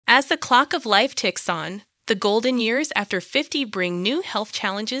As the clock of life ticks on, the golden years after 50 bring new health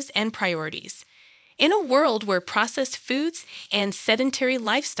challenges and priorities. In a world where processed foods and sedentary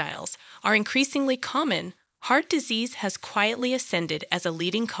lifestyles are increasingly common, heart disease has quietly ascended as a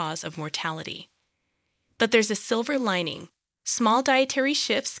leading cause of mortality. But there's a silver lining. Small dietary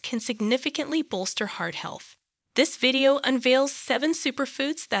shifts can significantly bolster heart health. This video unveils 7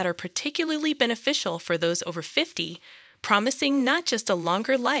 superfoods that are particularly beneficial for those over 50, promising not just a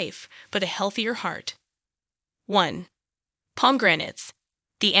longer life, but a healthier heart. 1. Pomegranates,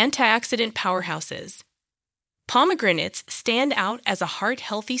 the antioxidant powerhouses. Pomegranates stand out as a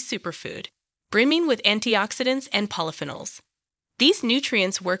heart-healthy superfood, brimming with antioxidants and polyphenols. These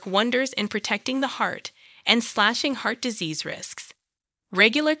nutrients work wonders in protecting the heart and slashing heart disease risks.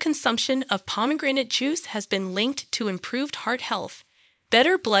 Regular consumption of pomegranate juice has been linked to improved heart health,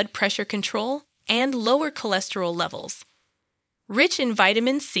 better blood pressure control, and lower cholesterol levels. Rich in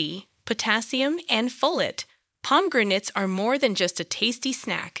vitamin C, potassium, and folate, pomegranates are more than just a tasty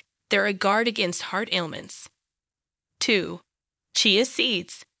snack. They're a guard against heart ailments. 2. Chia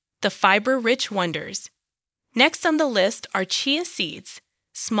seeds, the fiber-rich wonders. Next on the list are chia seeds,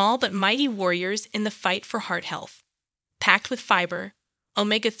 small but mighty warriors in the fight for heart health. Packed with fiber,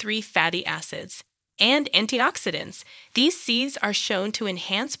 omega-3 fatty acids, and antioxidants, these seeds are shown to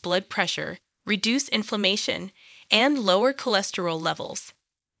enhance blood pressure, reduce inflammation, and lower cholesterol levels.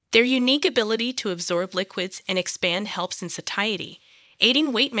 Their unique ability to absorb liquids and expand helps in satiety,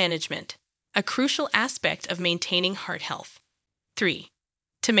 aiding weight management, a crucial aspect of maintaining heart health. 3.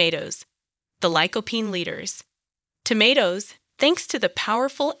 Tomatoes, the lycopene leaders. Tomatoes, thanks to the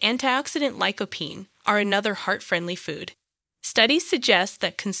powerful antioxidant lycopene, are another heart-friendly food. Studies suggest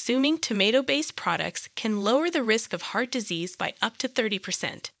that consuming tomato-based products can lower the risk of heart disease by up to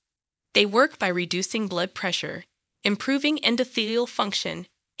 30%. They work by reducing blood pressure, improving endothelial function,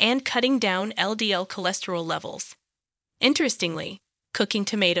 and cutting down LDL cholesterol levels. Interestingly, cooking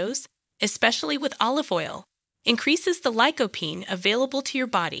tomatoes, especially with olive oil, increases the lycopene available to your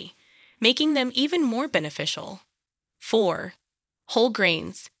body, making them even more beneficial. 4. Whole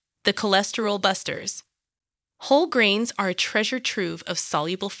grains, the cholesterol busters. Whole grains are a treasure trove of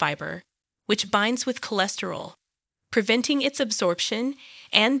soluble fiber, which binds with cholesterol, preventing its absorption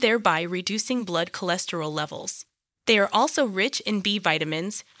and thereby reducing blood cholesterol levels. They are also rich in B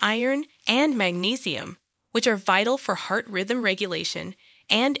vitamins, iron, and magnesium, which are vital for heart rhythm regulation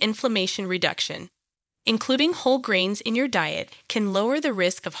and inflammation reduction. Including whole grains in your diet can lower the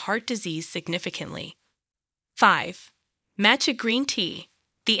risk of heart disease significantly. 5. Matcha green tea,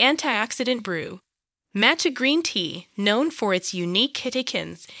 the antioxidant brew. Matcha green tea, known for its unique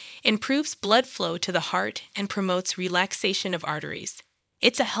catechins, improves blood flow to the heart and promotes relaxation of arteries.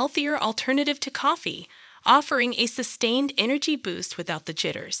 It's a healthier alternative to coffee, offering a sustained energy boost without the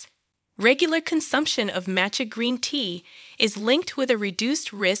jitters. Regular consumption of matcha green tea is linked with a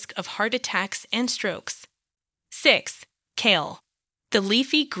reduced risk of heart attacks and strokes. 6. Kale, the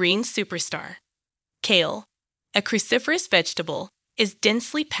leafy green superstar. Kale, a cruciferous vegetable, is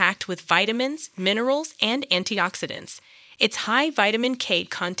densely packed with vitamins, minerals, and antioxidants. Its high vitamin K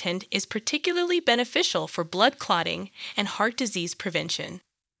content is particularly beneficial for blood clotting and heart disease prevention.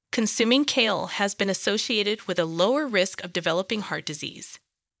 Consuming kale has been associated with a lower risk of developing heart disease.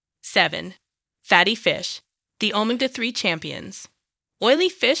 7. Fatty fish, the omega-3 champions. Oily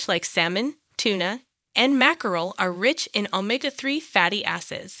fish like salmon, tuna, and mackerel are rich in omega-3 fatty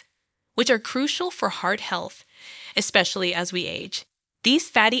acids, which are crucial for heart health, especially as we age. These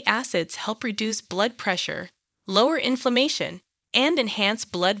fatty acids help reduce blood pressure, lower inflammation, and enhance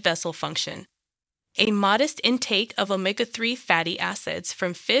blood vessel function. A modest intake of omega-3 fatty acids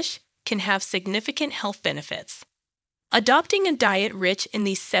from fish can have significant health benefits. Adopting a diet rich in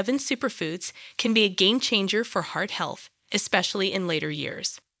these 7 superfoods can be a game changer for heart health, especially in later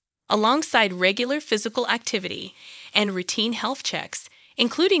years. Alongside regular physical activity and routine health checks,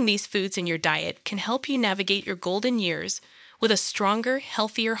 including these foods in your diet can help you navigate your golden years with a stronger,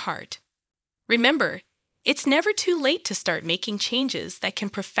 healthier heart. Remember, it's never too late to start making changes that can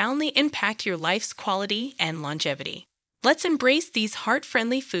profoundly impact your life's quality and longevity. Let's embrace these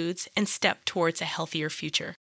heart-friendly foods and step towards a healthier future.